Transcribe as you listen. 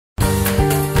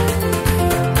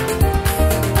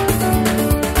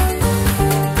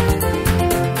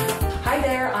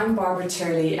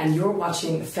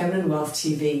watching Feminine Wealth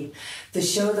TV, the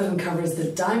show that uncovers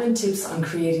the diamond tips on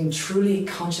creating truly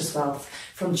conscious wealth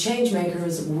from change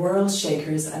makers, world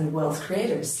shakers and wealth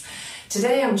creators.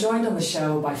 Today I'm joined on the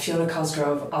show by Fiona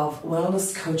Cosgrove of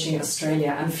Wellness Coaching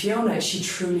Australia, and Fiona, she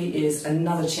truly is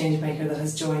another change maker that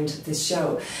has joined this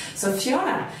show. So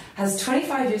Fiona has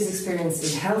 25 years experience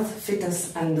in health,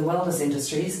 fitness and the wellness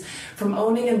industries, from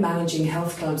owning and managing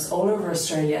health clubs all over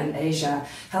Australia and Asia,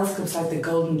 health clubs like the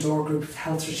Golden Door Group of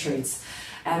Health Retreats.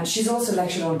 She's also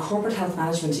lectured on corporate health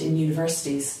management in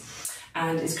universities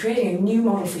and is creating a new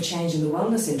model for change in the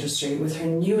wellness industry with her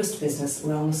newest business,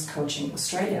 Wellness Coaching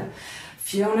Australia.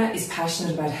 Fiona is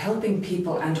passionate about helping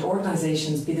people and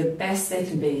organisations be the best they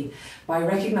can be by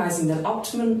recognising that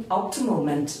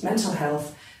optimal mental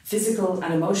health, physical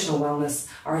and emotional wellness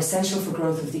are essential for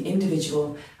growth of the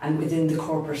individual and within the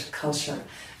corporate culture.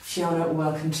 Fiona,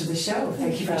 welcome to the show.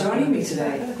 Thank you for joining me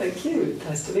today. Thank you.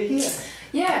 Nice to be here.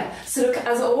 Yeah, so look,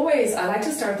 as always, I like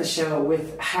to start the show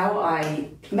with how I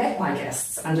met my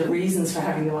guests and the reasons for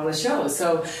having them on the show.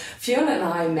 So Fiona and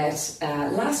I met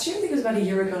last year, I think it was about a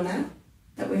year ago now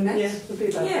that we met. Yeah, it'll be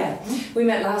about that. We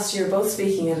met last year both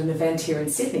speaking at an event here in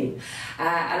Sydney,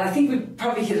 and I think we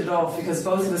probably hit it off because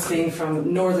both of us being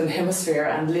from Northern Hemisphere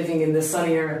and living in the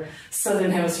sunnier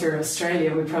Southern Hemisphere of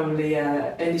Australia, we probably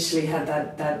initially had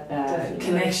that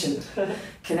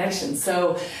connection.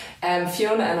 So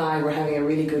Fiona and I were having a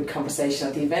really good conversation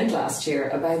at the event last year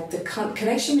about the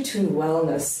connection between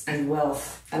wellness and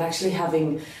wealth, and actually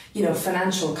having, you know,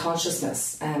 financial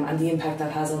consciousness and the impact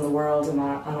that has on the world and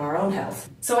on our own health.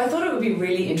 So I thought it would be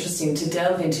really interesting to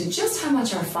delve into just how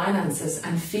much our finances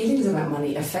and feelings about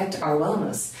money affect our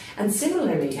wellness, and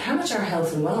similarly how much our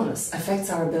health and wellness affects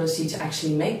our ability to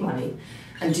actually make money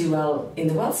and do well in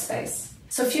the wealth space.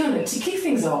 So Fiona, to kick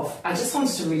things off, I just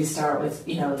wanted to really start with,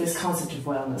 you know, this concept of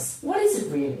wellness. What is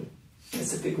it really?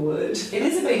 It's a big word. It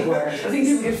is a big word. I think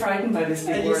people get frightened by this big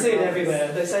word. And you see it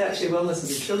everywhere. They say actually wellness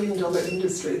is $1 trillion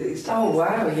industry these days. Oh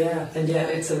wow, yeah. And yet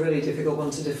it's a really difficult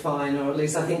one to define, or at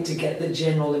least I think to get the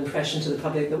general impression to the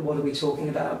public that what are we talking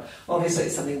about. Obviously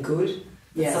it's something good,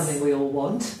 yes. Something we all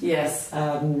want. Yes.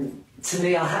 To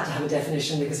me, I had to have a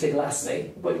definition because people ask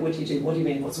me, what do you do? What do you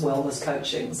mean? What's wellness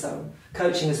coaching? So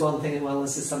coaching is one thing and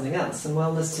wellness is something else. And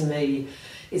wellness to me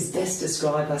is best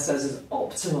described, I suppose, as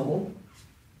optimal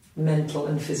mental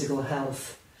and physical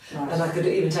health. Right. And I could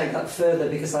even take that further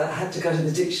because I had to go to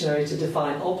the dictionary to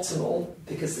define optimal,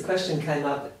 because the question came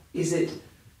up, is it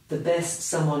the best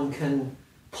someone can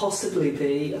possibly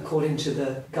be according to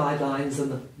the guidelines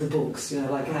and the books, you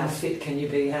know, like how fit can you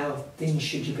be, how thin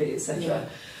should you be, etc. Yeah.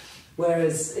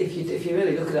 Whereas if you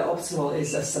really look at it, optimal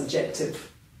is a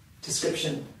subjective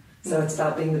description. So it's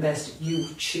about being the best you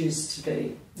choose to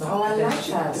be. Oh, I like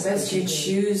that. The best you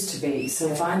choose to be.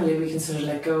 So finally we can sort of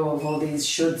let go of all these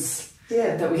shoulds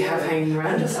that we have hanging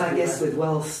around us. I guess with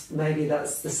wealth, maybe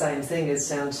that's the same thing. It's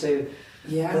down to,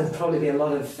 there'll probably be a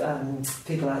lot of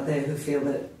people out there who feel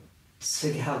that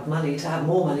to have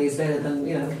more money is better than,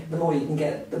 you know, the more you can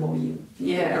get, the more you...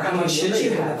 how much should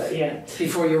you have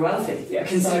before you're wealthy? Yeah,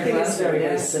 so I think it's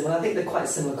very similar. I think they're quite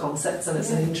similar concepts, and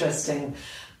it's an interesting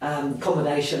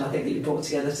combination, I think, that you brought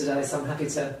together today, so I'm happy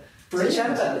to chat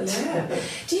about it. Yeah.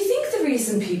 Do you think the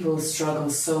reason people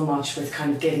struggle so much with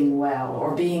kind of getting well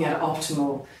or being at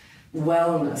optimal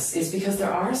wellness is because there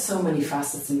are so many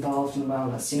facets involved in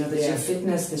wellness? You know, there's your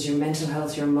fitness, there's your mental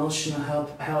health, your emotional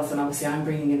health, and obviously I'm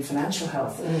bringing in financial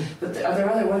health. But what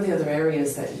are the other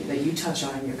areas that you touch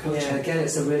on in your coaching? Yeah, again,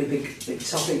 it's a really big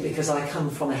topic because I come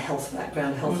from a health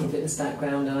background, health and fitness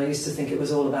background, and I used to think it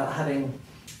was all about having,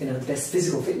 you know, the best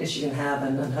physical fitness you can have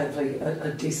and hopefully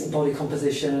a decent body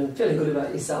composition and feeling good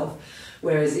about yourself.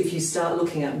 Whereas if you start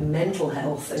looking at mental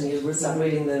health and you start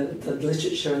reading the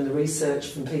literature and the research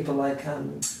from people like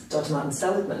Dr. Martin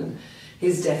Seligman,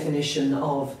 his definition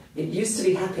of, it used to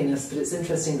be happiness, but it's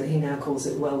interesting that he now calls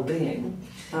it well-being.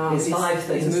 There's 5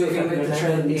 things. He's moving with the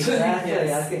trend. Exactly,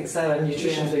 Yes. I think so. And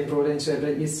nutrition's been brought into it, but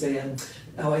it used to be,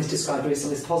 I always described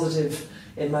recently as positive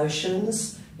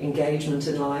emotions, engagement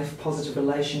in life, positive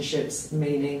relationships,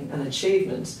 meaning and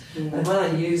achievement. And when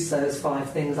I use those 5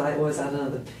 things, I always add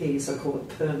another P, so I call it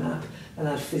PERMAP, and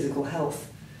add physical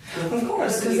health. Of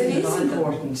course, because it is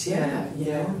important,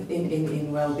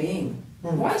 in well-being.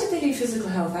 Why did they leave physical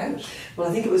health out? Well,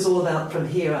 I think it was all about from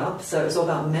here up, so it's all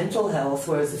about mental health,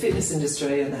 whereas the fitness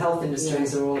industry and the health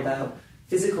industries are all about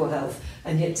physical health,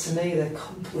 and yet to me they're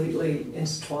completely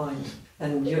intertwined.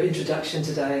 And your introduction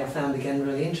today I found again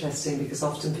really interesting, because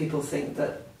often people think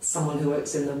that someone who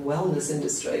works in the wellness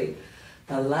industry,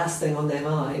 the last thing on their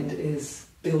mind is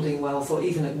building wealth or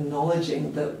even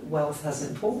acknowledging that wealth has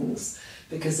importance.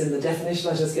 Because in the definition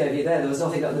I just gave you there was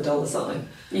nothing but the dollar sign.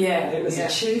 Yeah. It was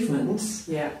achievement.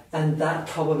 Yeah. And that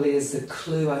probably is the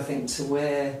clue, I think, to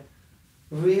where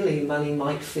really money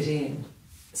might fit in.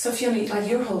 So Fiona, like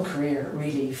your whole career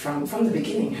really from the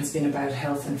beginning has been about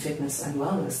health and fitness and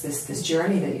wellness, this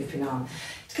journey that you've been on.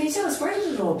 Can you tell us, where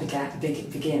did it all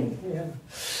begin? Yeah.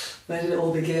 Where did it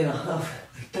all begin? I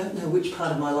don't know which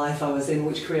part of my life I was in,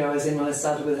 which career I was in when I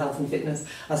started with health and fitness.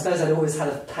 I suppose I'd always had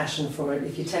a passion for it.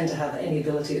 If you tend to have any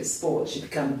ability at sports, you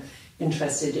become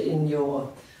interested in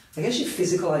your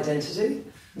physical identity.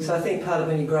 So I think part of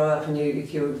when you grow up and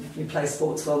if you play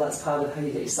sports well, that's part of how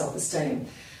you get your self-esteem.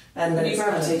 And then you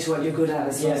gravitate to what you're good at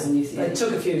as well as in youth. It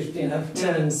took a few,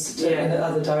 turns in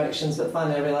other directions, but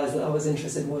finally I realised that I was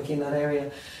interested in working in that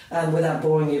area. Without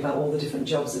boring you about all the different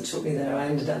jobs that took me there, I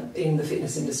ended up in the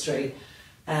fitness industry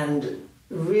and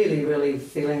really, really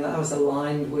feeling that I was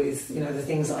aligned with, the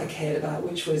things that I cared about,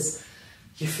 which was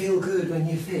you feel good when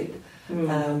you're fit.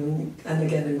 And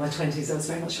again, in my 20s, I was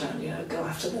very much around, go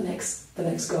after the next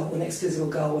goal, the next physical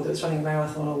goal, whether it's running a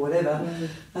marathon or whatever,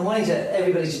 and wanting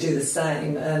everybody to do the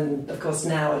same. And of course,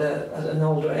 now at an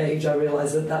older age, I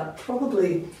realise that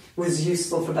probably was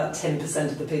useful for about 10%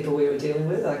 of the people we were dealing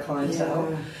with, our clientele.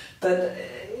 Yeah. But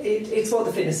it's what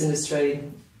the fitness industry.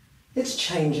 It's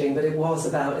changing, but it was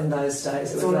about in those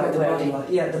days. It was about the body.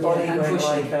 The body wearing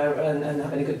lycra and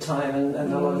having a good time and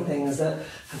a lot of things that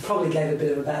probably gave a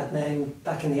bit of a bad name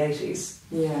back in the 80s.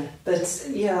 Yeah. But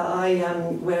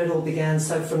where it all began,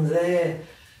 so from there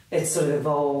it sort of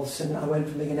evolved and I went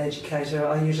from being an educator.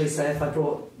 I usually say if I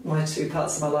brought my two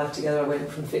parts of my life together, I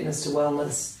went from fitness to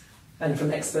wellness and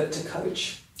from expert to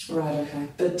coach. Right, okay.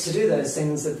 But to do those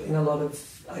things have been a lot of,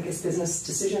 business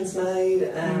decisions made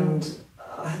and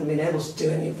I haven't been able to do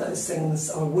any of those things,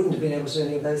 or wouldn't have been able to do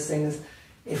any of those things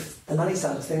if the money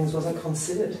side of things wasn't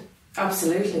considered.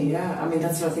 Absolutely, yeah. I mean,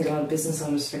 that's what I think a lot of business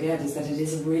owners forget, is that it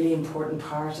is a really important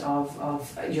part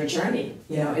of your journey.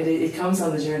 It comes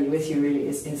on the journey with you, really,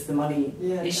 is the money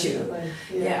issue.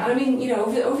 Yeah. I mean,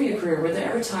 over your career, were there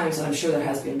ever times, and I'm sure there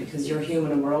has been, because you're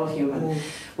human and we're all human,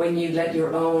 when you let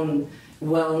your own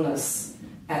wellness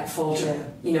falter,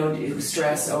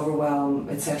 stress, overwhelm,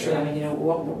 etc. I mean,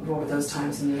 what were those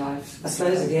times in your life? I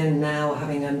suppose again now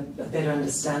having a better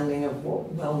understanding of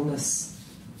what wellness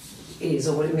is,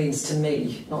 or what it means to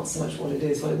me, not so much what it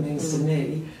is, what it means to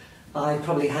me. I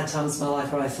probably had times in my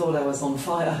life where I thought I was on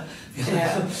fire.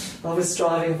 I was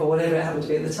striving for whatever it happened to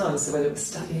be at the time. So whether it was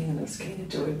studying and it was getting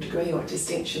into a degree or a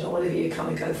distinction or whatever you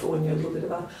kind of go for when you're a little bit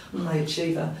of a high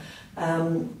achiever.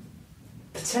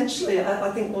 Potentially, I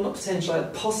think, well, not potentially,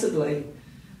 possibly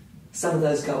some of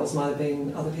those goals might have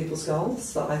been other people's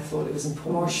goals, but I thought it was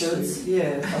important. More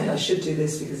shoulds. I should do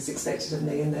this because it's expected of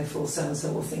me, and therefore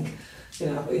so-and-so will think,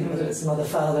 whether it's mother,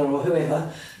 father, or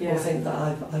whoever, will think that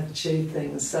I've achieved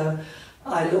things. So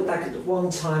I look back at one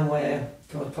time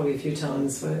probably a few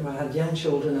times, where I had young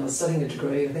children, I was studying a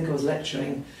degree, I think I was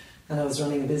lecturing, and I was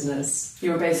running a business.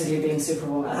 You were basically being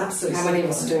Superwoman. Absolutely. How many of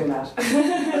us are doing that?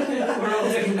 We're all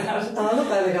doing that. I look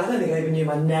back, I don't think I even knew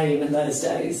my name in those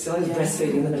days. So I was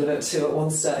breastfeeding in the middle of it too at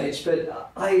one stage.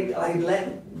 But I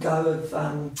let go of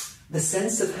the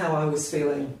sense of how I was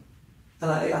feeling.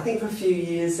 And I think for a few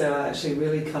years there I actually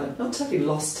really kind of, not totally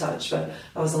lost touch, but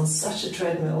I was on such a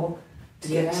treadmill to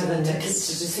get to the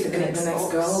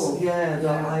next goal.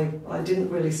 I didn't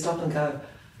really stop and go,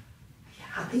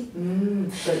 happy.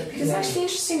 Because actually,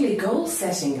 interestingly, goal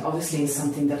setting obviously is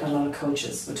something that a lot of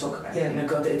coaches would talk about.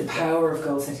 The power of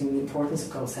goal setting, the importance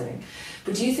of goal setting.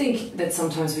 But do you think that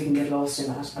sometimes we can get lost in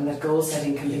that, and that goal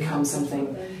setting can become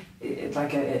something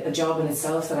like a job in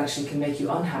itself that actually can make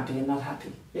you unhappy and not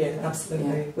happy? Yeah,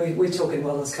 absolutely. We talk in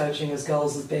wellness coaching as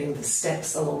goals as being the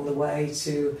steps along the way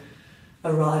to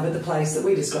arrive at the place that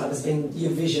we describe as being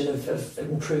your vision of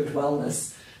improved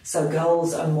wellness. So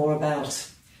goals are more about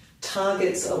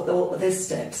targets, their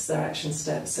steps, their action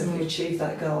steps, so if you achieve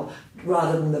that goal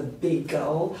rather than the big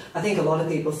goal. I think a lot of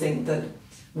people think that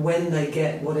when they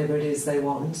get whatever it is they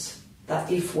want,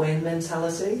 that if-when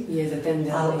mentality, that then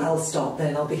I'll stop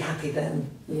then, I'll be happy then.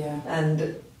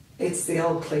 And it's the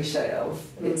old cliche of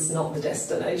it's not the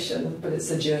destination, but it's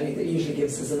the journey that usually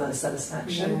gives us the most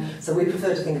satisfaction. So we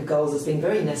prefer to think of goals as being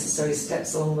very necessary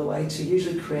steps along the way to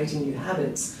usually creating new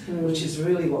habits, which is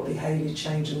really what behaviour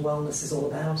change and wellness is all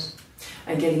about.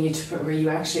 And getting you to where you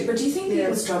actually... But do you think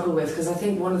people struggle with... Because I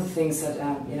think one of the things that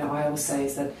I always say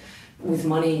is that with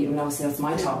money, and obviously that's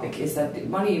my topic, is that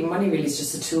money really is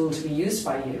just a tool to be used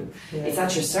by you. Yeah. It's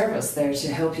at your service there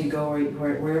to help you go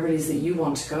wherever it is that you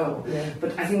want to go. Yeah.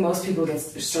 But I think most people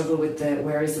struggle with the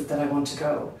where is it that I want to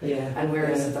go, and where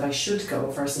is it that I should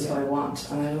go versus what I want.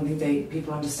 And I don't think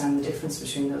people understand the difference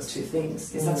between those two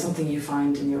things. Is that something you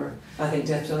find in your... I think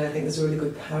definitely. I think there's a really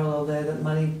good parallel there, that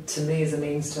money to me is a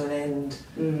means to an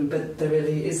end, but there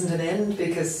really isn't an end,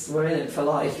 because we're in it for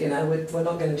life. You know, we're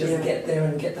not going to just get there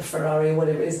and get the Ferrari or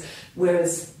whatever it is.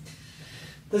 Whereas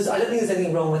I don't think there's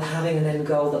anything wrong with having an end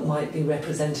goal that might be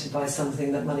represented by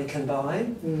something that money can buy.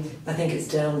 I think it's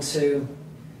down to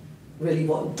really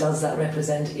what does that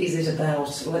represent. Is it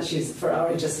about, well, let's use the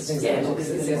Ferrari just as an example,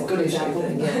 because it's a good example.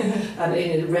 And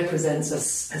it represents a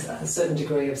certain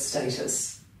degree of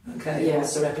status. Okay, it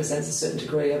also represents a certain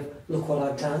degree of, look what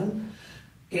I've done.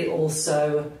 It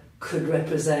also could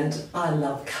represent, I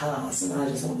love cars and I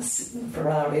just want to sit in a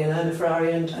Ferrari and own a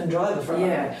Ferrari and drive a Ferrari.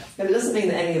 Yeah. And it doesn't mean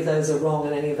that any of those are wrong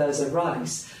and any of those are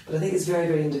right, but I think it's very,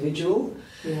 very individual.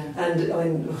 Yeah. And I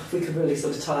mean, we could really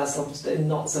sort of tie ourselves in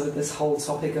knots over this whole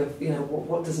topic of, you know,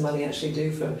 what does money actually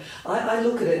do for... I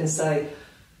look at it and say,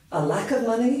 a lack of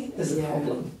money is a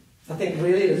problem. I think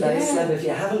really the base level, if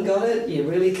you haven't got it, you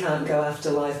really can't go after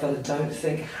life, but I don't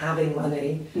think having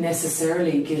money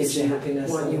necessarily gives you happiness,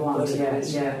 what you want.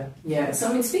 Yeah. So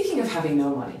I mean, speaking of having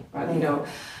no money, right? You know,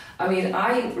 I mean,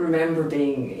 I remember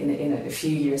being in a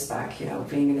few years back, you know,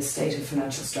 being in a state of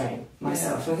financial strain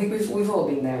myself. And I think we've all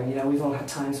been there. You know, we've all had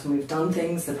times when we've done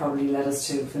things that probably led us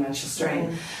to financial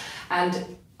strain.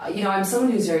 And you know, I'm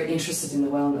someone who's very interested in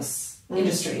the wellness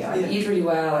industry. I eat really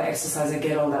well, I exercise, I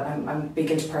get all that. I'm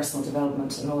big into personal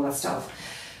development and all that stuff.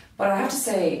 But I have to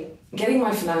say, getting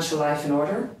my financial life in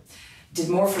order did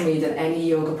more for me than any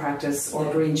yoga practice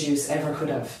or green juice ever could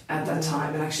have at that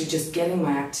time. And actually just getting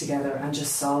my act together and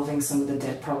just solving some of the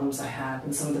debt problems I had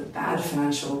and some of the bad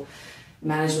financial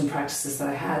management practices that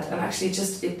I had, and actually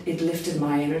just it lifted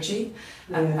my energy.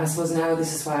 And I suppose now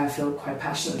this is why I feel quite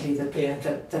passionately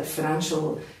that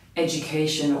financial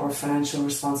education or financial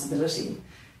responsibility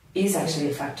is actually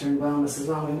a factor in wellness as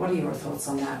well. I mean, what are your thoughts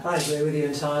on that? I agree with you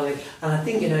entirely. And I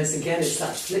think, you know, it's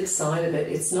that flip side of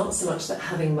it. It's not so much that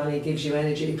having money gives you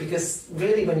energy, because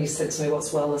really when you said to me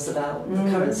what's wellness about, the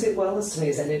currency of wellness to me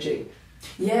is energy.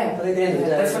 Yeah, but at the end of the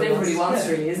day, that's what everybody wants,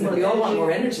 really, isn't it? We all want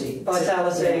more energy,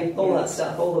 vitality, all that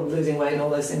stuff. All the losing weight and all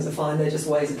those things are fine. They're just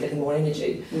ways of getting more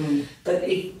energy. But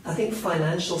I think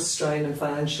financial strain and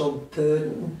financial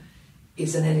burden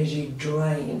is an energy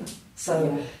drain.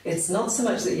 So it's not so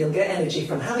much that you'll get energy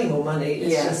from having more money,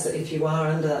 it's just that if you are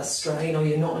under that strain, or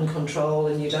you're not in control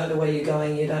and you don't know where you're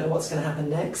going, you don't know what's going to happen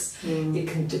next, it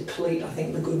can deplete, I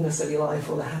think, the goodness of your life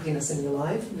or the happiness in your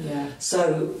life.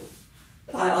 So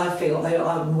I feel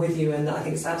I'm with you, and I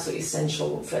think it's absolutely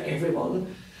essential for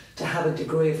everyone to have a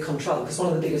degree of control, because one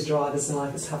of the biggest drivers in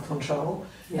life is to have control.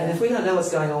 And if we don't know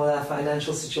what's going on with our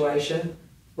financial situation,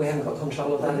 we haven't got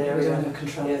control of that area. We don't have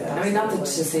control of that. I mean, not that to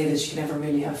say that you can never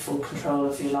really have full control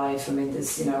of your life. I mean,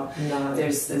 there's, you know,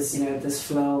 there's you know, this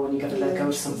flow, and you've got to let go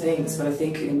of some things. But I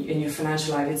think in your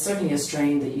financial life, it's certainly a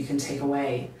strain that you can take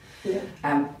away.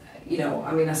 You know,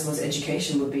 I mean, I suppose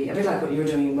education would be a bit like what you're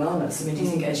doing in wellness. I mean, do you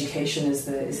think education is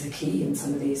the key in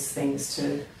some of these things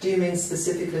to... Do you mean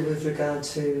specifically with regard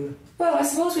to... Well, I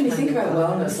suppose when you think about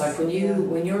wellness, like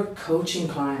when you're coaching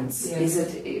clients, is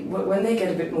it when they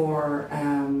get a bit more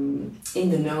in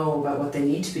the know about what they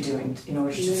need to be doing in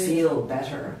order to feel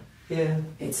better?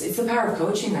 It's the power of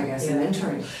coaching, I guess, and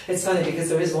mentoring. It's funny because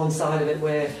there is one side of it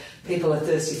where people are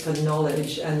thirsty for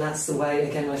knowledge, and that's the way,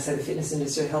 again, when I say the fitness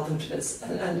industry, health and fitness,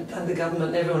 and the government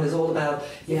and everyone is all about,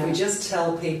 if we just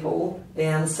tell people the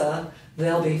answer,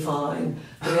 they'll be fine.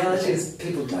 The reality is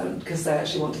people don't, because they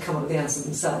actually want to come up with the answer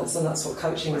themselves, and that's what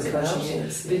coaching is about.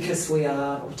 Because we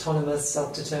are autonomous,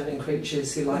 self-determining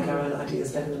creatures who like our own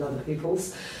ideas better than other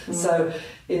people's. So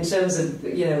in terms of,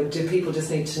 you know, do people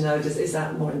just need to know, is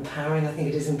that more empowering? I think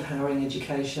it is empowering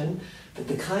education. But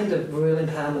the kind of real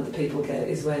empowerment that people get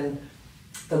is when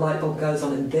the light bulb goes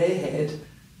on in their head,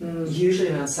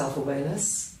 usually around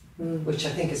self-awareness, which I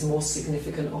think is more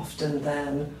significant often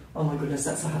than, oh my goodness,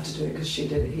 that's I have to do it because she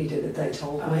did it, he did it, they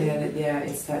told me.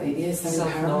 It's that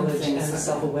self-knowledge and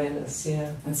self-awareness,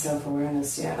 and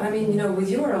self-awareness, And I mean, you know, with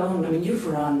your own, I mean, you've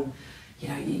run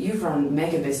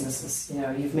mega businesses. You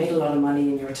know, you've made a lot of money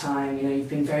in your time. You know, you've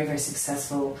been very, very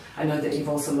successful. I know that you've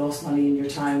also lost money in your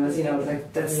time, as you know,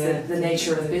 like that's the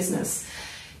nature of business.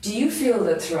 Do you feel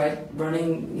that throughout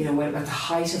running, you know, at the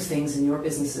height of things in your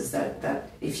businesses,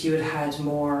 that if you had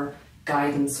more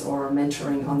guidance or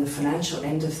mentoring on the financial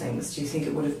end of things, do you think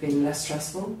it would have been less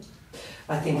stressful?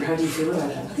 I think. Or how do you feel about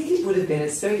it? I think it would have been.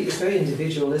 It's very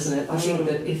individual, isn't it? I think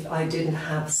that if I didn't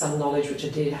have some knowledge, which I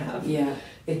did have,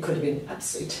 it could have been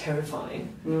absolutely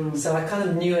terrifying. So I kind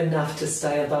of knew enough to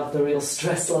stay above the real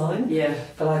stress line. Yeah.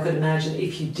 But I could imagine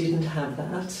if you didn't have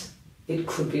that, it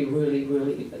could be really,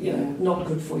 really, not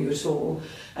good for you at all.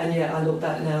 And I look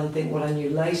back now and think what I knew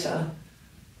later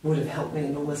would have helped me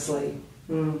enormously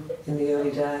in the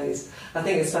early days. I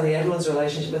think it's funny, everyone's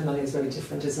relationship with money is very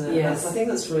different, isn't it? Yes. I think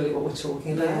that's really what we're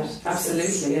talking about. Yeah,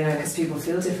 absolutely, because people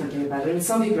feel differently about it. I mean,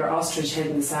 some people are ostrich head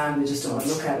in the sand, they just don't want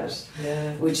to look at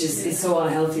it, which is it's so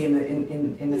unhealthy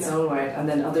in its own way. And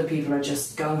then other people are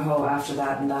just gung-ho after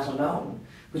that and that alone,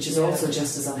 which is also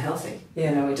just as unhealthy.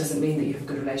 You know, it doesn't mean that you have a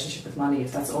good relationship with money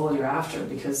if that's all you're after,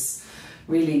 because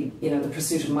really, you know, the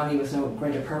pursuit of money with no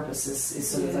greater purpose is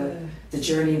sort of the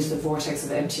journey into the vortex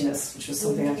of emptiness, which was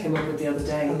something I came up with the other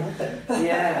day. I love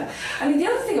it. I mean, the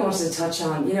other thing I wanted to touch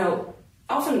on, you know,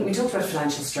 often we talked about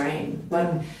financial strain,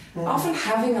 but often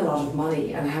having a lot of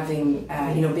money and having,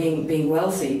 you know, being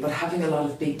wealthy, but having a lot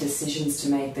of big decisions to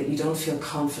make that you don't feel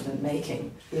confident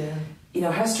making. You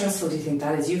know, how stressful do you think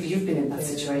that is? You've been in that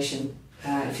situation.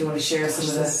 If you want to share some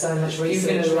of the... so much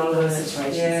research. You've been in a lot of those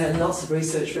situations. Yeah, and lots of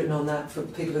research written on that for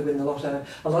people who win the lotto.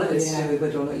 A lot of it's to do with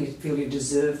whether or not you feel you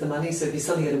deserve the money. So if you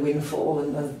suddenly get a windfall,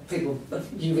 and people,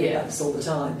 you read about this all the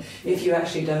time, if you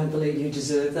actually don't believe you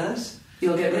deserve that,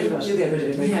 you'll get rid of it. You'll get rid of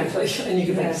it very quickly, and you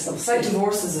can make yourself sick. It's like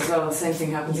divorces as well. The same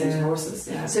thing happens in divorces.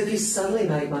 So if you suddenly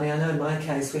make money, I know in my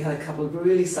case we had a couple of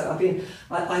really...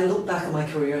 I look back at my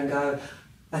career and go,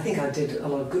 I think I did a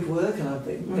lot of good work, and I've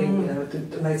been, you know,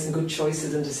 made some good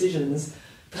choices and decisions.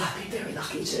 But I've been very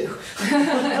lucky too.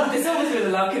 There's always a bit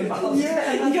of luck involved.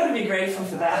 Yeah, you've got to be grateful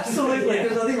for that. Absolutely.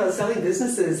 Because I think about selling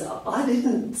businesses, I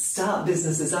didn't start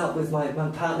businesses up with my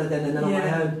partner then and then on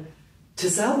my own to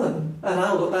sell them. And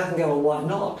I'll look back and go, well, why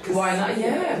not? Why not?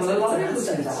 Yeah, well, a lot of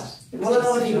people do that. Well, a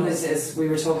lot of people, as we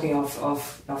were talking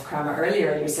off camera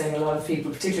earlier, you were saying a lot of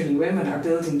people, particularly women, are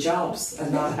building jobs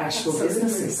and not actual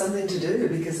businesses. Something to do,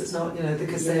 because it's not, you know,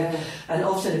 because they're, and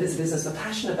often if it's a business we're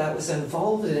passionate about, we're so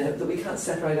involved in it that we can't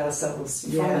separate ourselves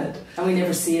from it. And we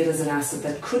never see it as an asset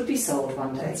that could be sold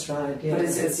one day. That's right, But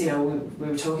it's you know, we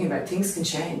were talking about things can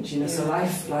change, you know, so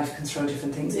life can throw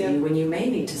different things at you when you may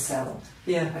need to sell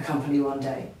a company one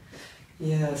day.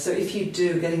 Yeah, so if you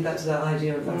do, getting back to that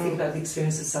idea of, I think about the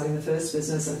experience of selling the first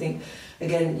business, I think,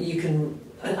 again, you can,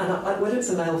 and whether it's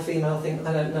a male or female thing,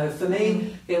 I don't know. For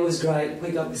me, it was great.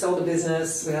 We sold a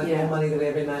business, we had more money than we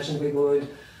ever imagined we would.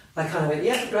 I kind of went,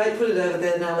 yeah, great, put it over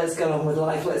there, now let's go on with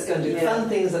life, let's go and do fun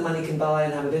things that money can buy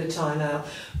and have a bit of time out.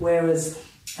 Whereas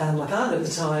my partner at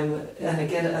the time, and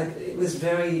again, it was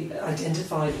very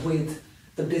identified with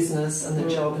the business and the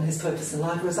job and his purpose in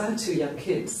life, whereas I had 2 young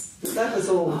kids. That was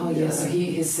all. Oh, yeah, so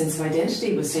his sense of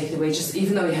identity was taken away. Just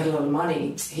even though he had a lot of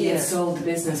money, he had sold the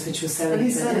business, which was selling. And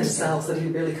he said himself that he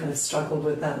really kind of struggled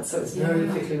with that. So it's very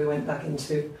quickly we went back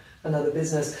into another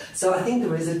business. So I think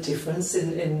there is a difference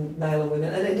in male and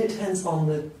women, and it depends on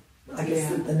the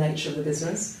nature of the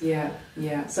business.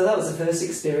 So that was the first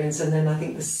experience, and then I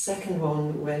think the second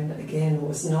one, when again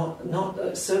was not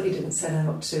certainly didn't set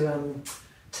out to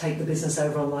take the business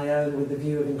over on my own with the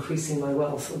view of increasing my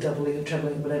wealth or doubling or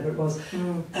trebling, whatever it was.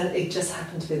 And it just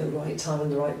happened to be the right time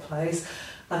and the right place.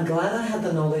 I'm glad I had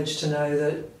the knowledge to know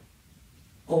that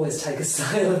always take a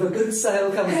sale. If a good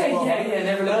sale comes along,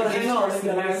 never look hang on,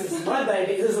 this is my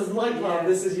baby, this is my club,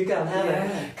 this is, you can't have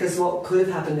it. Because what could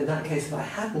have happened in that case if I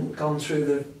hadn't gone through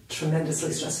the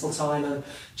tremendously stressful time of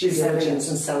due diligence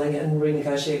and selling it and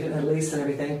renegotiating a lease and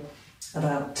everything,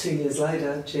 about 2 years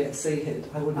later, GFC hit.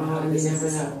 I wouldn't have had a business to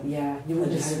sell. You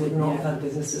would not have had a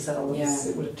business to sell.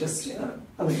 It would have just, you know.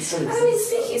 I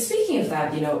mean, speaking of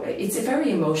that, you know, it's a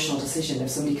very emotional decision if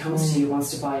somebody comes to you and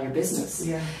wants to buy your business.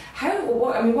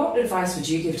 What advice would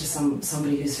you give to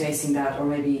somebody who's facing that, or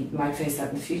maybe might face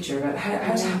that in the future, about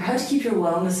how to keep your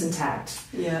wellness intact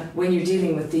when you're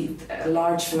dealing with a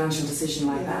large financial decision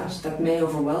like that may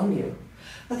overwhelm you?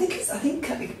 I think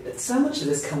so much of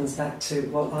this comes back to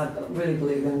what I really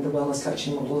believe in, the wellness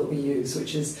coaching model that we use,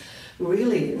 which is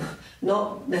really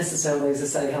not necessarily, as I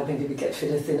say, helping people get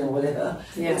fitter, thinner, whatever.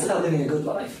 It's about living a good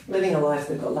life, living a life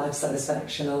that's got life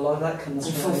satisfaction. A lot of that comes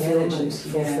from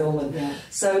fulfillment.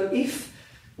 So if,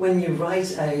 when you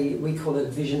write we call it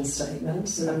a vision statement,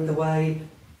 the way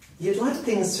you'd like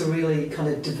things to really kind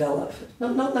of develop,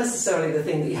 not necessarily the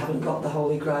thing that you haven't got, the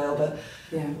holy grail, but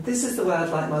this is the way I'd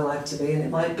like my life to be, and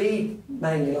it might be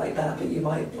mainly like that, but you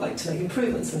might like to make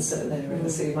improvements in certain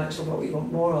areas, so you might talk about what you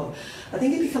want more of. I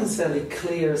think it becomes fairly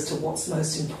clear as to what's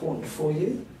most important for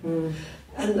you.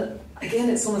 And again,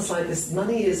 it's almost like this,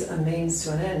 money is a means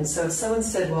to an end. So if someone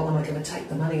said, well, am I going to take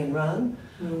the money and run?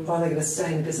 or are they going to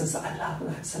stay in a business that I love and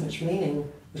I have so much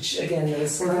meaning? Which again,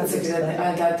 there's that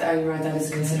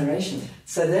is a consideration.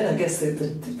 So then I guess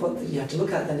what you have to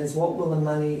look at then is what will the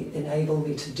money enable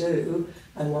me to do,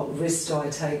 and what risk do I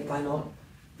take by not.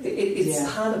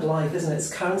 It's part of life, isn't it?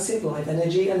 It's currency of life,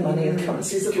 energy and money and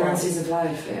currencies of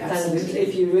life. Yeah, and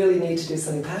if you really need to do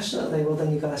something passionately, well,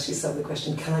 then you've got to ask yourself the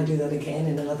question: can I do that again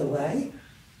in another way?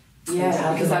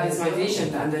 Yeah, because that is my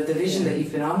vision, and the vision that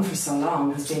you've been on for so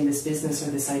long has been this business or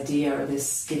this idea or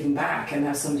this giving back, and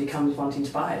now somebody comes wanting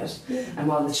to buy it. Yeah. And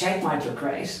while the check might look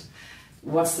great,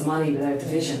 what's the money without the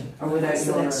vision or without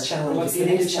the next challenge? What's the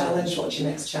next challenge? What's your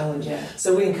next challenge? Yeah.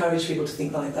 So we encourage people to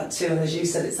think like that too. And as you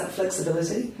said, it's that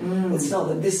flexibility. It's not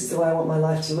that this is the way I want my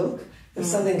life to look. If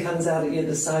something comes out at you at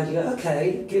the side, you go,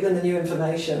 okay, given the new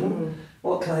information,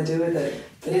 what can I do with it?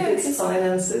 And if it's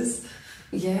finances.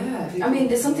 Yeah, I mean,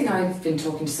 there's something I've been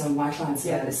talking to some of my clients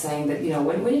about, is saying that, you know,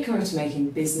 when you come to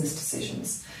making business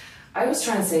decisions, I always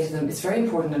try and say to them, it's very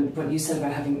important, and what you said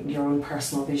about having your own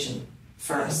personal vision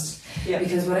first. Yeah.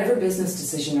 Because whatever business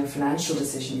decision or financial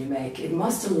decision you make, it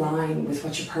must align with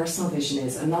what your personal vision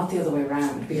is and not the other way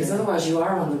around, because otherwise you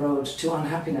are on the road to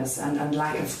unhappiness and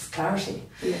lack of clarity.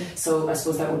 Yeah. So I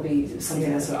suppose that would be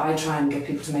something that's what I try and get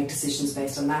people to make decisions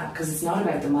based on that, because it's not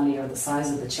about the money or the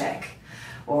size of the check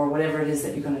or whatever it is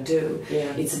that you're going to do.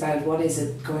 Yeah. It's about what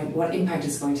impact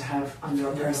is going to have on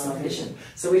your personal vision.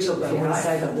 So we talk about, when we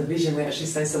say about the vision, we actually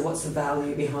say, so what's the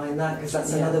value behind that? Because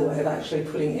that's another way of actually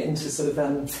putting it into sort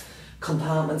of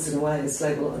compartments in a way. It's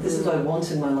like, well, this is what I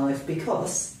want in my life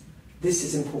because this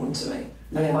is important to me.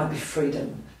 And it might be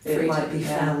freedom, it might be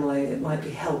family, it might be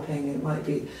helping, it might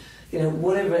be, you know,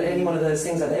 whatever, any one of those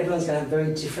things. Everyone's going to have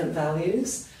very different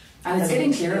values. And it's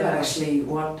getting clear about actually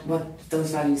what those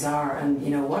values are, and,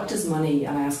 you know, what does money,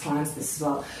 and I ask clients this as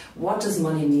well, what does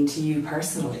money mean to you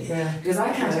personally? Yeah. Because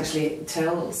I can't actually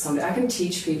tell somebody, I can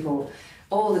teach people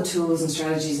all the tools and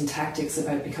strategies and tactics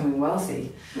about becoming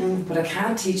wealthy, but I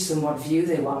can't teach them what view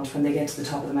they want when they get to the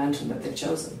top of the mountain that they've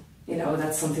chosen. You know,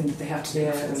 that's something that they have to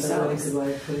do for themselves. That's a really good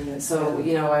way of putting it. So,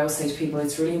 you know, I always say to people,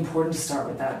 it's really important to start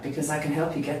with that, because I can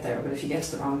help you get there, but if you get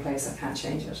to the wrong place, I can't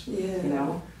change it. Yeah. You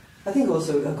know? I think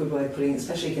also a good way of putting it,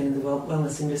 especially again in the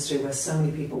wellness industry where so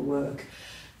many people work,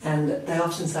 and they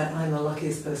often say, I'm the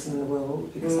luckiest person in the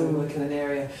world because I work in an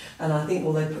area. And I think,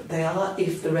 well, they are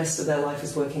if the rest of their life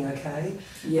is working okay.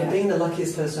 Yeah. But being the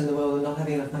luckiest person in the world and not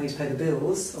having enough money to pay the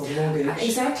bills or the mortgage.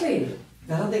 Exactly.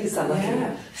 I don't think it's that lucky.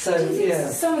 Yeah.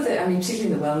 So, some of the, I mean,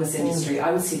 particularly in the wellness industry,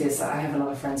 I would see this. I have a lot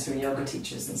of friends who are yoga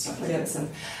teachers and stuff like this, and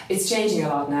it's changing a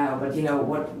lot now. But you know,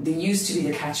 what there used to be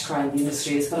the catch cry in the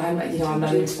industry is, but I'm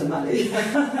not into the money.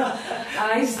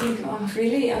 And I just think, oh,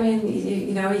 really? I mean,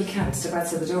 you know, you can't step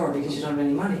outside the door because you don't have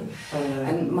any money.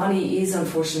 And money is,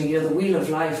 unfortunately, you know, the wheel of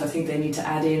life. I think they need to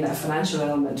add in a financial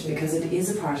element, because it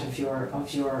is a part of your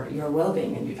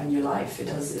well-being and your life. It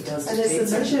does. And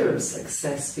it's a measure of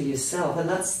success for yourself. And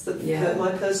that's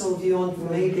my personal view on,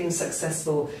 for me, being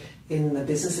successful in the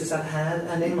businesses I've had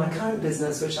and in my current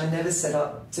business, which I never set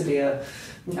up to be a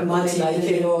money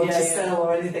making or to sell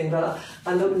or anything. But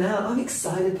I look now, I'm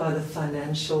excited by the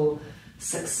financial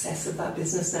success of that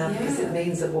business now, because it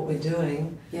means that what we're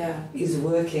doing is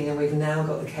working, and we've now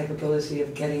got the capability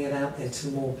of getting it out there to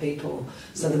more people.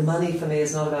 So the money for me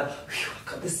is not about, I've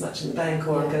got this much in the bank,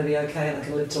 or I'm going to be okay and I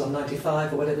can live till I'm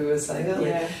 95 or whatever we were saying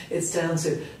earlier. It's down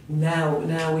to now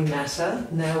we matter.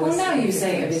 Now you're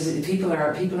saying people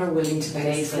are willing to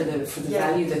pay for the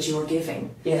value that you're giving.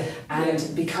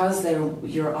 And because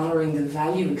you're honouring the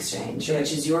value exchange,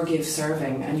 which is your give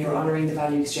serving, and you're honouring the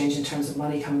value exchange in terms of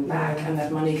money coming back, and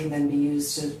that money can then be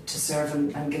used to serve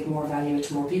and get more value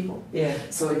to more people.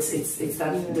 So it's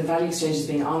that the value exchange is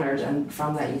being honoured, and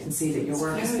from that you can see that your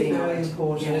work is being honoured. Very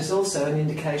important. It's also an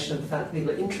indication of the fact that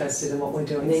people are interested in what we're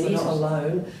doing. They're not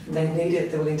alone. They need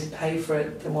it. They're willing to pay for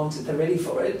it. They want it. They're ready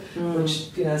for it. Which,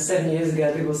 you know, 7 years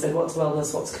ago people said, what's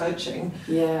wellness? What's coaching?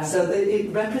 So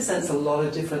it represents a lot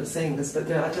of different things.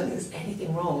 But I don't think there's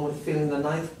anything wrong with feeling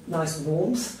the nice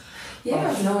warmth.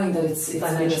 Of knowing that it's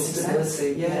financial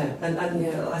stability. And I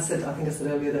think I said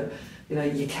earlier that, you know,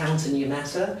 you count and you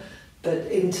matter. But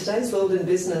in today's world in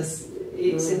business,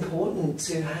 it's important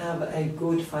to have a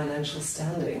good financial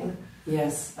standing.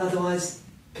 Otherwise,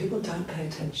 people don't pay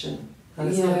attention. And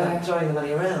it's not about throwing the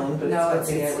money around, but it's about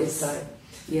being able to say,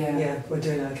 we're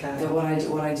doing okay. That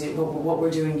what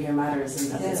we're doing here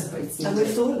matters, and and we've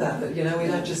thought about it. You know, we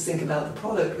don't just think about the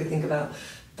product; we think about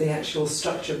the actual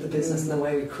structure of the business and the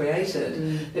way we create it.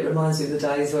 It reminds me of the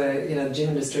days where, you know, the gym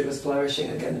industry was flourishing,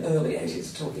 again, early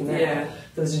 80s talking now. Yeah.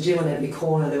 There was a gym on every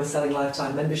corner, they were selling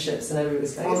lifetime memberships and everybody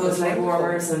was all those leg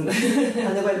warmers and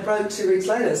and they went broke 2 weeks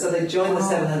later, so they joined the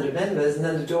 700 members and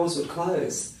then the doors would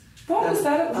close. What was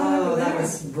that? That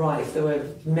was rife. There were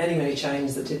many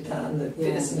chains that did that, and the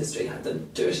fitness industry had the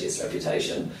dirtiest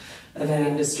reputation of any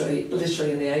industry,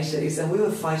 literally in the 80s, and we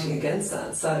were fighting against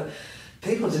that. So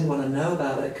people didn't want to know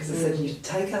about it because they said, you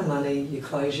take our money, you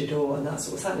close your door, and that's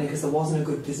what was happening because there wasn't a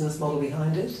good business model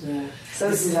behind it. Yeah. So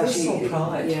this is personal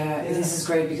pride. Yeah, this is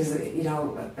great because, you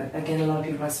know, again, a lot of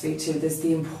people I speak to, there's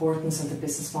the importance of the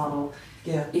business model.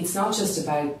 Yeah. It's not just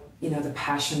about, you know, the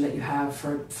passion that you have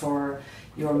for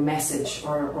your message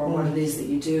or what it is that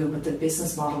you do, but the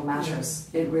business model matters.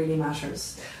 It really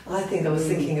matters. I think I was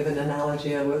thinking of an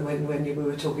analogy when we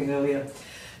were talking earlier,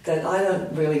 that I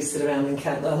don't really sit around and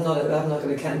count. I'm not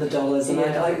going to count the dollars, and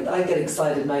I get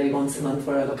excited maybe once a month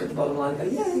where I look at the bottom line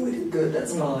and go, yeah, we did good,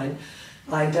 that's fine.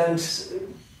 I don't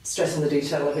stress on the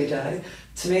detail every day.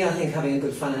 To me, I think having a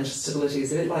good financial stability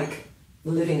is a bit like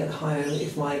living at home.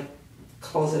 If my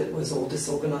closet was all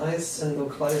disorganised and the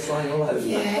clothes lying all over.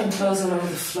 Yeah, and clothes all over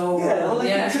the floor.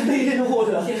 Yeah, it to be in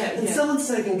order. And someone's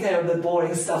taking care of the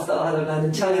boring stuff that I don't know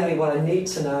and telling me what I need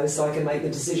to know so I can make the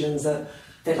decisions that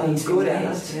I'm good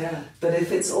at. Yeah. But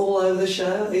if it's all over the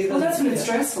show, well, that's when it's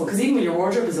stressful, because even when your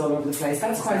wardrobe is all over the place,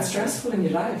 that's quite stressful in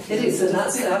your life. It is, and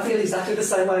I feel exactly the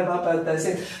same way about both those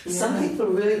things. Some people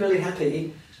are really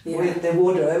happy with their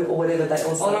wardrobe or whatever they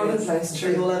also all over the place,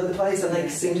 all over the place, and they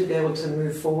seem to be able to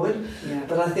move forward. Yeah.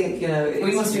 But I think, you know,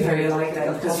 we must be very alike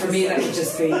then, because for me that would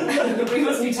just be we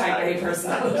must be type A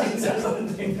personalities or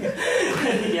something.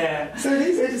 Yeah. So it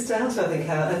is down to, I think,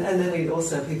 how, and then we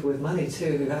also have people with money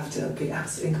too who have to be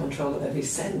absolutely in control of every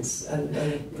cent. And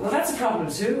well, that's a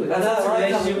problem too. That's a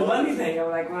relationship with money thing.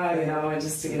 I'm like, well, you know, I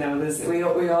just, you know,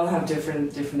 we all have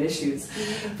different issues.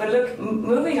 But look,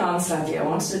 moving on slightly, I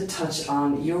wanted to touch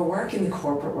on your work in the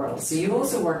corporate world. So you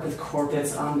also work with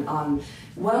corporates on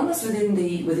wellness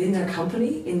within their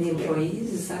company, in the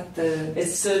employees. Is that the?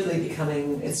 It's certainly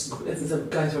becoming. It's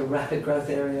going to a rapid growth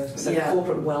area. So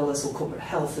corporate wellness or corporate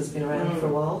health has been around for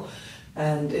a while.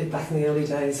 And back in the early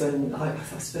days when I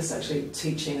was first actually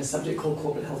teaching a subject called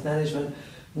corporate health management,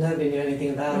 nobody knew anything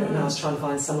about it, and I was trying to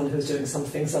find someone who was doing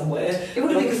something somewhere. It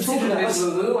would have been considered a bit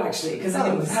woo-woo, actually, because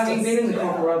having been in the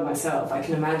corporate world myself, I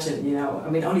can imagine, you know, I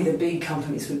mean, only the big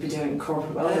companies would be doing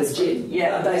corporate wellness. Gym.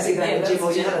 Yeah, basically gym,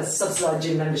 or you had a subsidised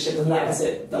gym membership and that was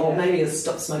it. Or maybe a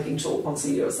stop smoking talk once a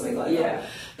year or something like that.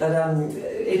 But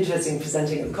interesting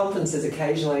presenting at conferences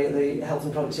occasionally at the Health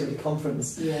and Productivity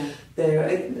Conference.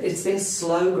 It's been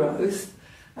slow growth.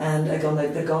 And again,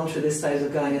 they've gone through this phase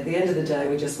of going, at the end of the day,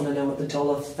 we just want to know what the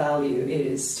dollar value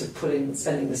is to put in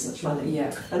spending this much money.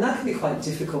 Yeah. And that can be quite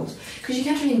difficult. Because you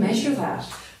can't really measure that.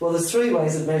 Well, there's 3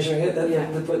 ways of measuring it.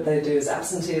 What they do is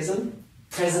absenteeism,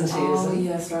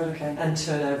 presenteeism, and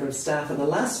turnover of staff. And the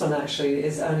last one actually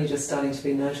is only just starting to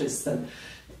be noticed, that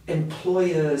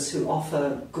employers who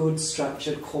offer good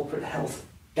structured corporate health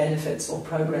benefits or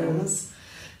programs,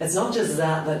 it's not just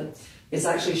that, but it's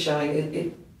actually showing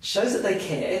it shows that they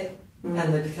care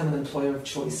and they become an employer of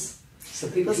choice. So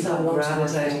people start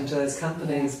gravitating to those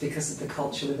companies because of the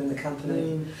culture within the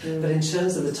company. But in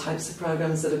terms of the types of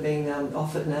programs that are being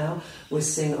offered now, we're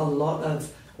seeing a lot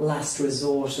of last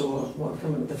resort, or what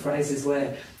the phrase is,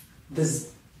 where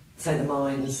there's, say, the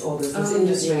mines, or there's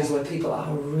industries where people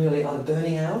are really either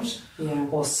burning out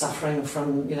or suffering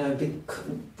from, you know, big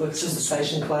works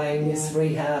compensation claims,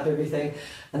 rehab, everything,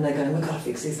 and they're going, we've got to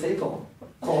fix these people.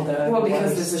 Well,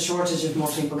 because there's a shortage of more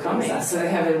people coming, so they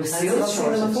have a skills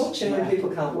shortage. It's unfortunate when people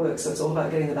can't work, so it's all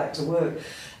about getting them back to work.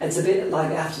 It's a bit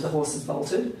like after the horse has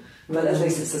bolted, but at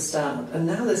least it's a start. And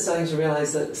now they're starting to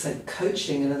realise that, say,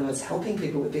 coaching, in other words, helping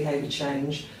people with behaviour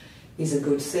change, is a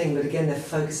good thing. But again, they're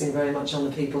focusing very much on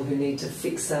the people who need to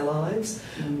fix their lives,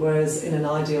 whereas in an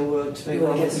ideal world, to me,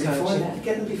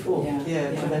 get them before.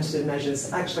 Preventative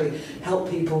measures actually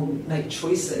help people make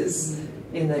choices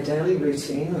in their daily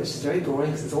routine, which is very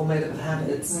boring because it's all made up of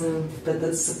habits, but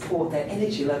that support their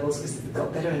energy levels, because if they've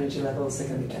got better energy levels, they're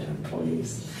going to be better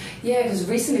employees. Yeah, because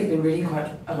recently we've been reading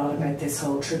quite a lot about this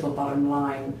whole triple bottom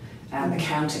line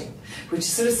accounting, which is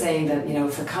sort of saying that, you know,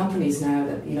 for companies now,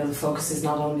 that, you know, the focus is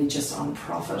not only just on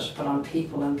profit but on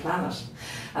people and planet.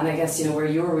 And I guess, you know, where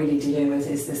you're really dealing with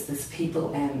is this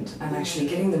people end, and actually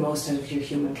getting the most out of your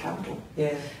human capital,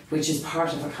 which is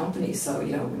part of a company. So,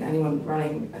 you know, anyone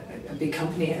running a big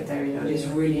company out there, you know, it is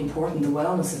really important, the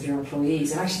wellness of your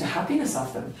employees and actually the happiness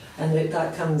of them. And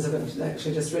that comes, I've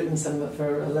actually just written some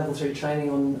for a level 3 training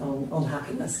on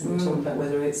happiness, and we talk about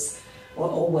whether it's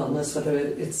or wellness, whether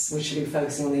we should be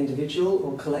focusing on the individual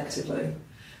or collectively.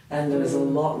 And there is a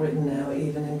lot written now,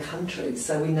 even in countries.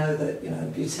 So we know that,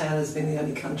 Bhutan has been the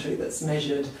only country that's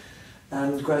measured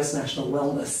gross national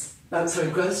wellness.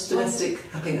 Gross domestic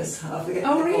happiness. I forget.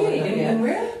 Oh, really? And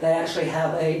where? They actually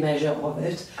have a measure of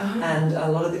it. And a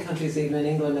lot of the countries, even in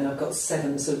England now, have got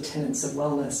 7 sort of tenets of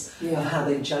wellness, of how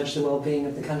they judge the well-being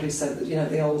of the country. So that,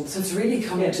 the old... So it's really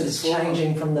coming to this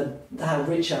changing from how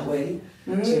rich are we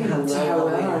to how well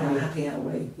are we, how happy are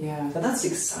we. Yeah. But that's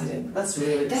exciting. That's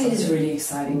really exciting. That is really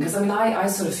exciting. Because, I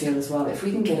sort of feel as well, if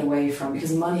we can get away from...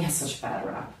 Because money has such a bad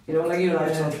rap. Like you and I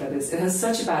have talked about this. It has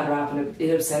such a bad rap, and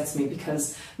it upsets me,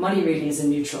 because money really is a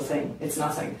neutral thing. It's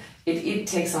nothing. It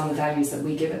takes on the values that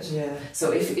we give it. Yeah.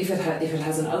 So if it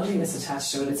has an ugliness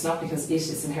attached to it, it's not because it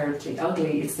is inherently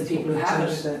ugly. It's the people who have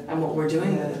it and what we're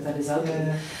doing with it that is ugly.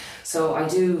 Yeah. So I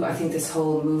think this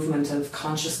whole movement of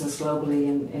consciousness globally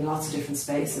in lots of different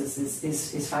spaces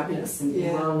is fabulous in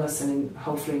wellness and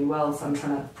hopefully in wealth. I'm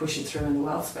trying to push it through in the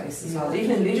wealth space as well,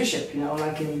 even in leadership.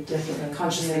 Like in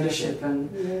conscious leadership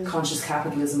and conscious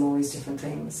capitalism, all these different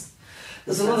things.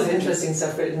 There's a lot of interesting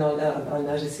stuff written on. I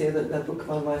noticed here that book,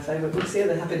 one of my favourite books here,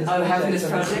 The Happiness Project. Happiness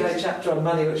Project. A great chapter on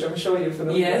money, which I'm sure you're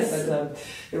familiar with. But,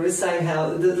 it was saying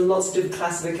how there's lots of different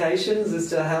classifications as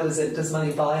to how does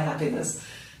money buy happiness.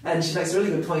 And she makes a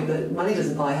really good point that money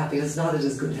doesn't buy happiness, neither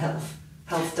does good health.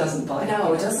 Health doesn't buy happiness.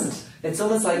 No, it doesn't. It's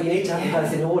almost like you need to have them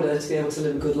both in order to be able to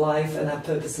live a good life and have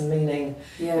purpose and meaning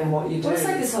in what you do. Well, it's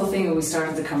like this whole thing when we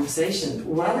started the conversation,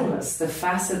 wellness, the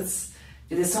facets.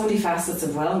 There's so many facets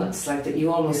of wellness, like that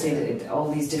you almost need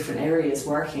all these different areas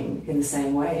working in the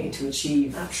same way to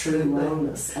achieve true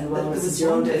wellness. And wellness is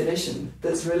your own definition.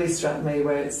 That's really struck me,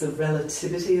 where it's the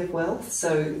relativity of wealth.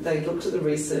 So they looked at the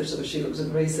research, or she looked at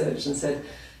the research and said,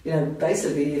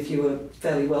 basically if you were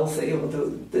fairly wealthy, or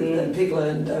the people who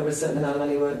earned over a certain amount of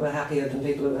money were happier than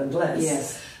people who earned less.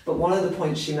 Yes. But one of the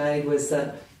points she made was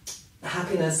that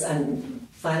happiness and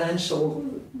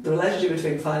the relationship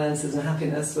between finances and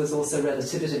happiness was also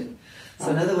relativity. So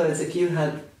in other words, if you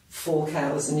had 4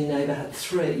 cows and your neighbour had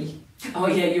 3, you'd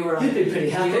be pretty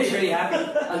happy. You'd be pretty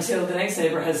happy until the next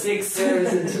neighbour has 6.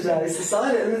 Whereas in today's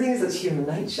society, and the thing is, it's human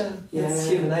nature. Yeah. It's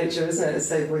human nature, isn't it? It's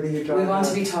whether you drive. We want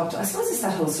to be top dog. I suppose it's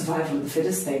that whole survival of the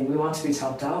fittest thing. We want to be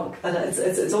top dog. And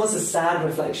it's almost a sad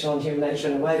reflection on human nature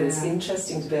in a way, but it's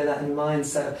interesting to bear that in mind.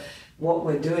 So what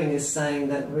we're doing is saying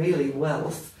that really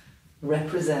wealth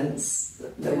represents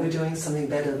that we're doing something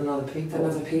better than other people.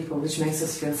 Which makes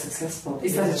us feel successful.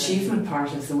 Is that achievement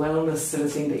part of the wellness sort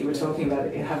of thing that you were talking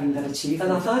about, having that achievement?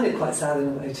 And I find it quite sad in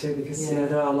a way too, because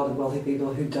there are a lot of wealthy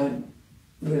people who don't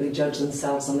really judge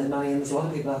themselves on their money, and there's a lot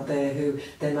of people out there who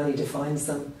their money defines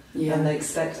them, and they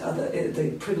expect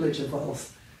the privilege of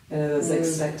wealth. They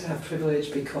expect to have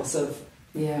privilege because of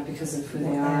who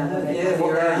they are,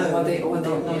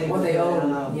 what they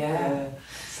own.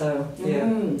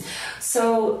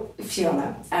 So,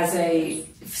 Fiona, as a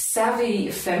savvy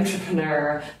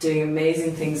femtrepreneur doing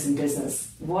amazing things in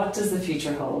business, what does the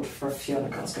future hold for Fiona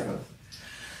Cosgrove?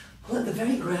 Well, at the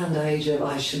very grand age of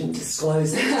I shouldn't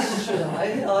disclose it, should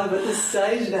I? I'm at the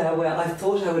stage now where I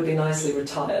thought I would be nicely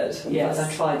retired. Yes.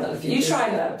 I tried that a few years ago. You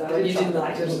tried that, though, and you didn't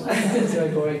like it. It's very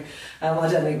boring. I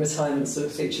don't think retirement sort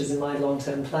of features in my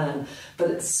long-term plan.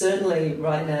 But certainly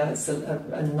right now it's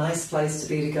a nice place to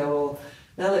be, to go, well,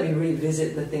 now let me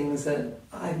revisit the things that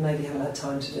I maybe haven't had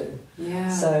time to do. Yeah.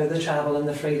 So the travel and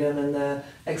the freedom and the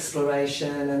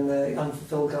exploration and the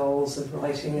unfulfilled goals of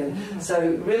writing. And so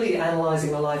really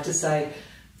analysing my life to say,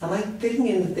 am I fitting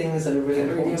in the things that are really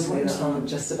important to me, that aren't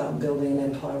just about building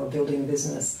an empire or building a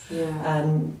business? Yeah.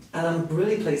 And I'm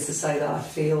really pleased to say that I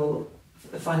feel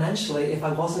financially, if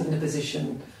I wasn't in a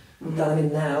position that I'm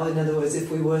in now, in other words, if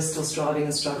we were still striving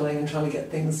and struggling and trying to get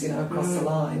things, across the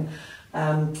line,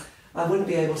 I wouldn't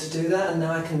be able to do that, and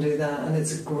now I can do that, and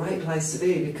it's a great place to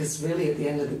be, because really at the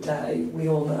end of the day, we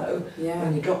all know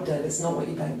when you drop dead, it's not what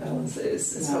your bank balance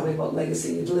is, it's probably what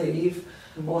legacy you'd leave,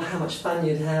 or how much fun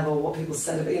you'd have, or what people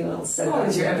said about you.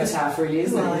 It's your epitaph, really,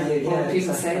 isn't it? What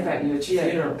people say about you at your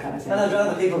funeral, kind of thing. And I'd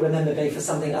rather people remember me for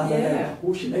something other than,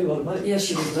 oh, she knew a lot of money. Yeah,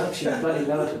 she was bloody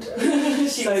loaded.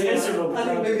 She was miserable. I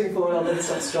think moving forward, I'll then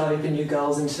start striving for new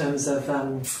goals in terms of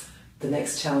the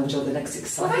next challenge or the next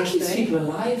exciting thing. Well, that keeps people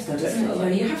alive, though, doesn't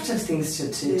it? You have to have things to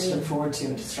look forward to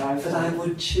and to strive for. But I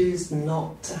would choose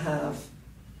not to have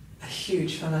a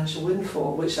huge financial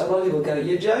windfall, which a lot of people go,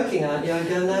 you're joking, aren't you? I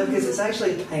go, no, because it's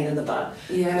actually a pain in the butt.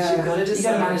 Yeah. You've got to decide. You've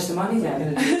got to manage the money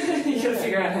then. You've got to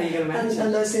figure out how you you can imagine.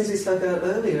 And those things we spoke about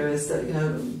earlier is that, you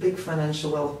know, big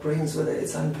financial wealth brings with it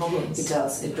its own problems. It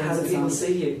does. It brings How do people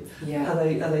see you? Yeah.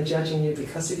 Are they judging you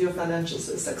because of your financial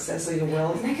success or your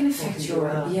wealth? And that can affect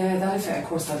of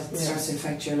course that starts to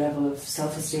affect your level of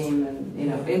self-esteem, and you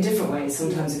know, in different ways.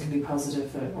 Sometimes it can be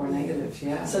positive or negative.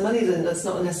 Yeah. So money, that's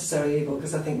not a necessary evil,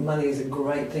 because I think money is a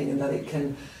great thing in that it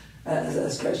can,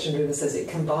 as Gretchen Rubin says, it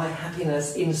can buy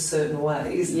happiness in certain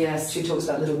ways. Yes. She talks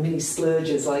about little mini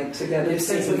splurges, like together. It's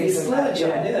What you splurge on.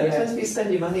 Yeah. You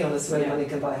spend your money on is where money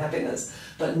can buy happiness,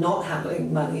 but not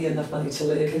having enough money to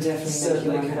live, can definitely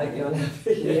certainly make you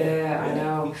unhappy. Yeah, I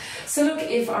know. So look,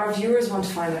 if our viewers want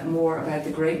to find out more about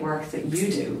the great work that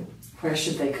you do, where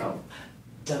should they go?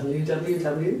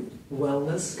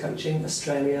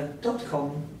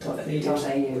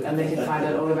 www.wellnesscoachingaustralia.com.au, and they can find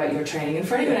out all about your training. And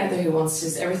for anyone out there who wants to,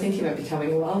 is ever thinking about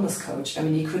becoming a wellness coach, I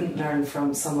mean, you couldn't learn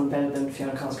from someone better than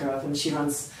Fiona Cosgrove, and she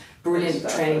runs brilliant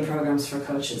training programs for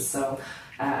coaches. So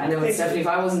I know it's definitely, if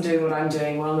I wasn't doing what I'm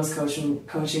doing, wellness coaching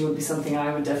would be something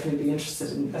I would definitely be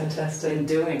interested in. Fantastic. In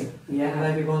doing. Yeah.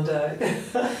 Maybe one day.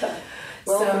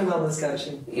 Wealth and wellness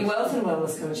coaching. Wealth and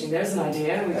wellness coaching, there's an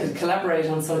idea. We could collaborate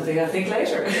on something, I think,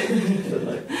 later.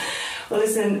 Well,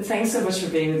 listen, thanks so much for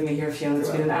being with me here, Fiona.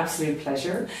 It's been an absolute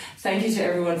pleasure. Thank you to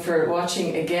everyone for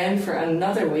watching again for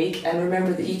another week. And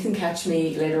remember that you can catch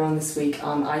me later on this week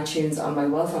on iTunes on my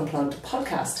Wealth Unplugged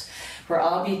podcast, where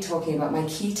I'll be talking about my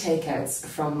key takeouts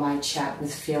from my chat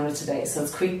with Fiona today. So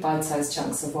it's quick bite-sized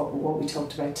chunks of what we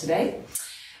talked about today.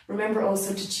 Remember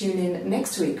also to tune in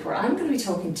next week, where I'm going to be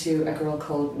talking to a girl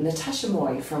called Natasha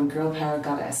Moy from Girl Power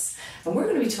Goddess. And we're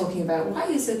going to be talking about why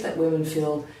is it that women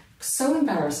feel so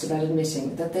embarrassed about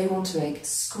admitting that they want to make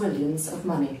squillions of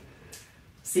money.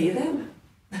 See you then.